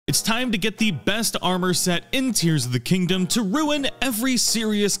It's time to get the best armor set in Tears of the Kingdom to ruin every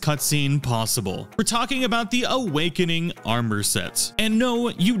serious cutscene possible. We're talking about the Awakening armor set. And no,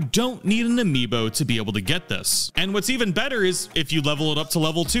 you don't need an amiibo to be able to get this. And what's even better is if you level it up to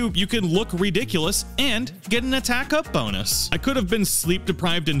level 2, you can look ridiculous and get an attack up bonus. I could have been sleep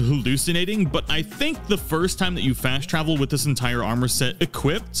deprived and hallucinating, but I think the first time that you fast travel with this entire armor set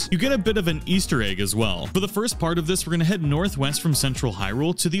equipped, you get a bit of an Easter egg as well. For the first part of this, we're going to head northwest from Central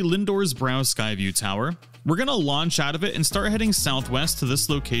Hyrule to the Lindor's Brow Skyview Tower. We're going to launch out of it and start heading southwest to this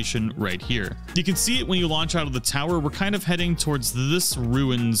location right here. You can see it when you launch out of the tower. We're kind of heading towards this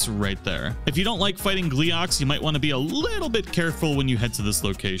ruins right there. If you don't like fighting Gleeoks, you might want to be a little bit careful when you head to this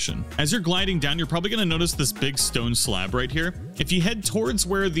location. As you're gliding down, you're probably going to notice this big stone slab right here. If you head towards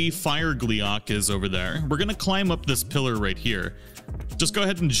where the fire Gleeok is over there, we're going to climb up this pillar right here. Just go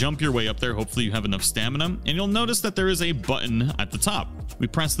ahead and jump your way up there. Hopefully you have enough stamina, and you'll notice that there is a button at the top. We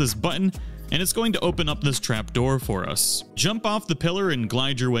press this button and it's going to open up this trap door for us. Jump off the pillar and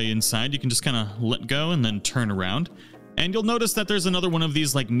glide your way inside. You can just kind of let go and then turn around, and you'll notice that there's another one of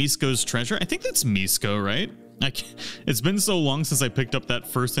these like Misko's treasure. I think that's Misko, right? It's been so long since I picked up that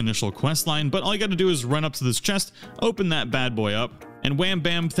first initial quest line, but all you got to do is run up to this chest, open that bad boy up, and wham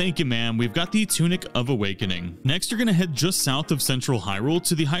bam, thank you ma'am, we've got the Tunic of Awakening. Next, you're going to head just south of Central Hyrule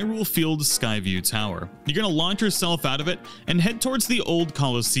to the Hyrule Field Skyview Tower. You're going to launch yourself out of it and head towards the old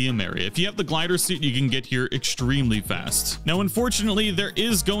Colosseum area. If you have the glider suit, you can get here extremely fast. Now, unfortunately, there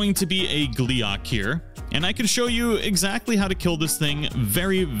is going to be a Gleeok here, and I can show you exactly how to kill this thing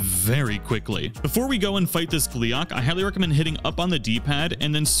very, very quickly. Before we go and fight this Gleeok, I highly recommend hitting up on the D-pad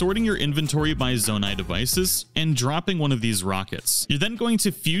and then sorting your inventory by Zonai devices and dropping one of these rockets. You're then going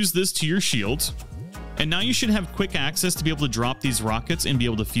to fuse this to your shield, and now you should have quick access to be able to drop these rockets and be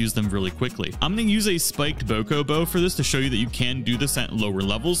able to fuse them really quickly. I'm going to use a spiked Boko bow for this to show you that you can do this at lower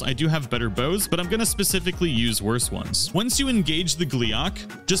levels. I do have better bows, but I'm going to specifically use worse ones. Once you engage the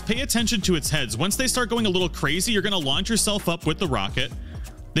Gleeok, just pay attention to its heads. Once they start going a little crazy, you're going to launch yourself up with the rocket.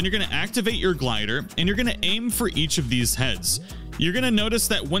 Then you're going to activate your glider, and you're going to aim for each of these heads. You're going to notice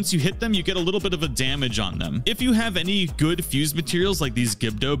that once you hit them, you get a little bit of a damage on them. If you have any good fuse materials like these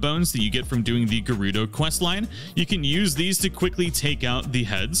Gibdo bones that you get from doing the Gerudo questline, you can use these to quickly take out the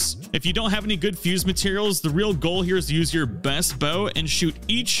heads. If you don't have any good fuse materials, the real goal here is to use your best bow and shoot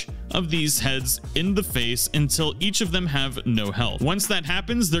each of these heads in the face until each of them have no health. Once that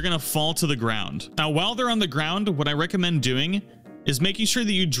happens, they're going to fall to the ground. Now, while they're on the ground, what I recommend doing is making sure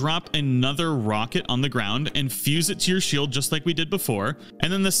that you drop another rocket on the ground and fuse it to your shield just like we did before.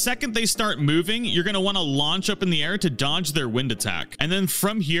 And then the second they start moving, you're going to want to launch up in the air to dodge their wind attack. And then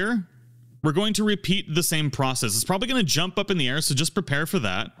from here, we're going to repeat the same process. It's probably going to jump up in the air, so just prepare for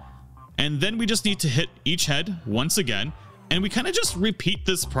that. And then we just need to hit each head once again, and we kind of just repeat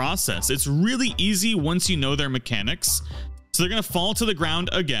this process. It's really easy once you know their mechanics. So they're going to fall to the ground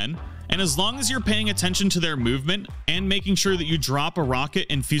again. And as long as you're paying attention to their movement and making sure that you drop a rocket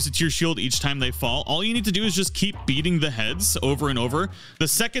and fuse it to your shield each time they fall, all you need to do is just keep beating the heads over and over. The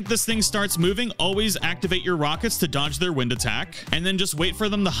second this thing starts moving, always activate your rockets to dodge their wind attack, and then just wait for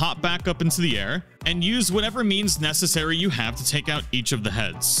them to hop back up into the air and use whatever means necessary you have to take out each of the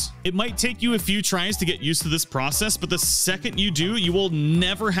heads. It might take you a few tries to get used to this process, but the second you do, you will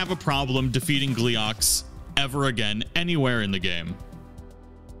never have a problem defeating Gleeoks ever again anywhere in the game.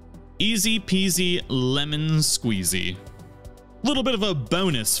 Easy peasy lemon squeezy. Little bit of a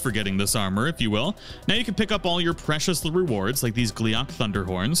bonus for getting this armor, if you will. Now you can pick up all your precious rewards like these Gleeok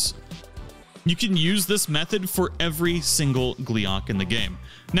Thunderhorns. You can use this method for every single Gleeok in the game.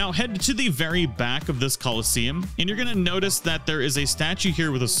 Now head to the very back of this Colosseum, and you're going to notice that there is a statue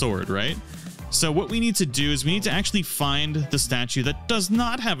here with a sword, right? So what we need to do is we need to actually find the statue that does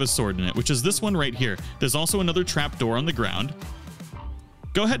not have a sword in it, which is this one right here. There's also another trapdoor on the ground.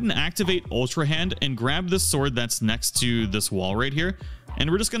 Go ahead and activate Ultra Hand and grab this sword that's next to this wall right here, and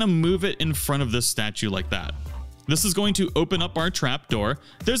we're just going to move it in front of this statue like that. This is going to open up our trapdoor.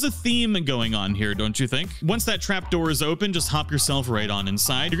 There's a theme going on here, don't you think? Once that trapdoor is open, just hop yourself right on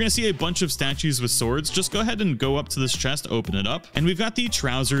inside. You're going to see a bunch of statues with swords. Just go ahead and go up to this chest, open it up, and we've got the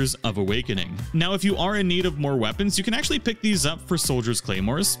Trousers of Awakening. Now, if you are in need of more weapons, you can actually pick these up for Soldiers'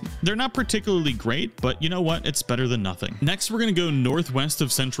 Claymores. They're not particularly great, but you know what? It's better than nothing. Next, we're going to go northwest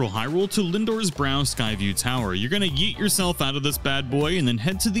of Central Hyrule to Lindor's Brow Skyview Tower. You're going to yeet yourself out of this bad boy and then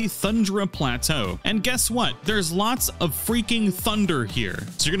head to the Thundra Plateau. And guess what? There's there's lots of freaking thunder here.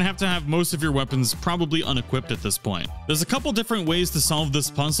 So you're gonna have most of your weapons probably unequipped at this point. There's a couple different ways to solve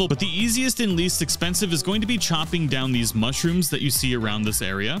this puzzle, but the easiest and least expensive is going to be chopping down these mushrooms that you see around this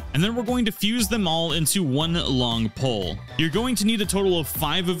area, and then we're going to fuse them all into one long pole. You're going to need a total of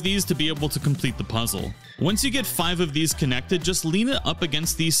 5 of these to be able to complete the puzzle. Once you get 5 of these connected, just lean it up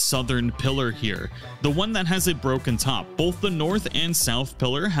against the southern pillar here, the one that has a broken top. Both the north and south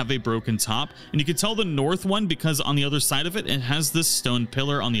pillar have a broken top, and you can tell the north one because on the other side of it, it has this stone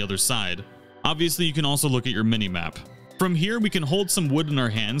pillar on the other side. Obviously, you can also look at your mini-map. From here, we can hold some wood in our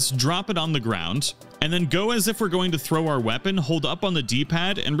hands, drop it on the ground, and then go as if we're going to throw our weapon, hold up on the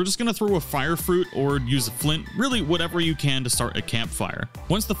D-pad, and we're just going to throw a fire fruit or use a flint, really whatever you can to start a campfire.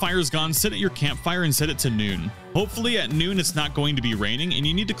 Once the fire is gone, sit at your campfire and set it to noon. Hopefully at noon it's not going to be raining and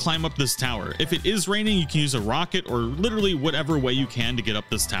you need to climb up this tower. If it is raining, you can use a rocket or literally whatever way you can to get up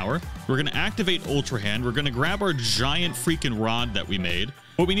this tower. We're going to activate Ultra Hand. We're going to grab our giant freaking rod that we made.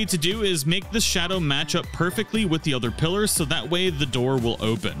 What we need to do is make this shadow match up perfectly with the other pillars so that way the door will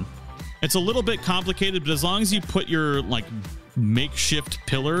open. It's a little bit complicated, but as long as you put your like makeshift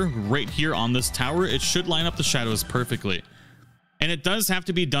pillar right here on this tower, it should line up the shadows perfectly. And it does have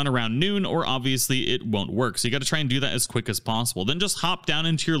to be done around noon or obviously it won't work. So you got to try and do that as quick as possible. Then just hop down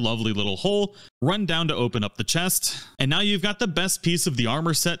into your lovely little hole, run down to open up the chest. And now you've got the best piece of the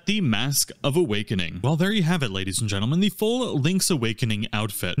armor set, the Mask of Awakening. Well, there you have it, ladies and gentlemen, the full Link's Awakening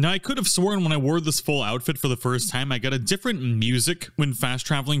outfit. Now I could have sworn when I wore this full outfit for the first time, I got a different music when fast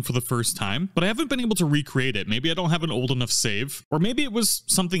traveling for the first time, but I haven't been able to recreate it. Maybe I don't have an old enough save, or maybe it was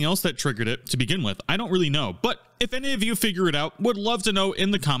something else that triggered it to begin with. I don't really know, but if any of you figure it out, would love to know in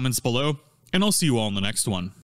the comments below, and I'll see you all in the next one.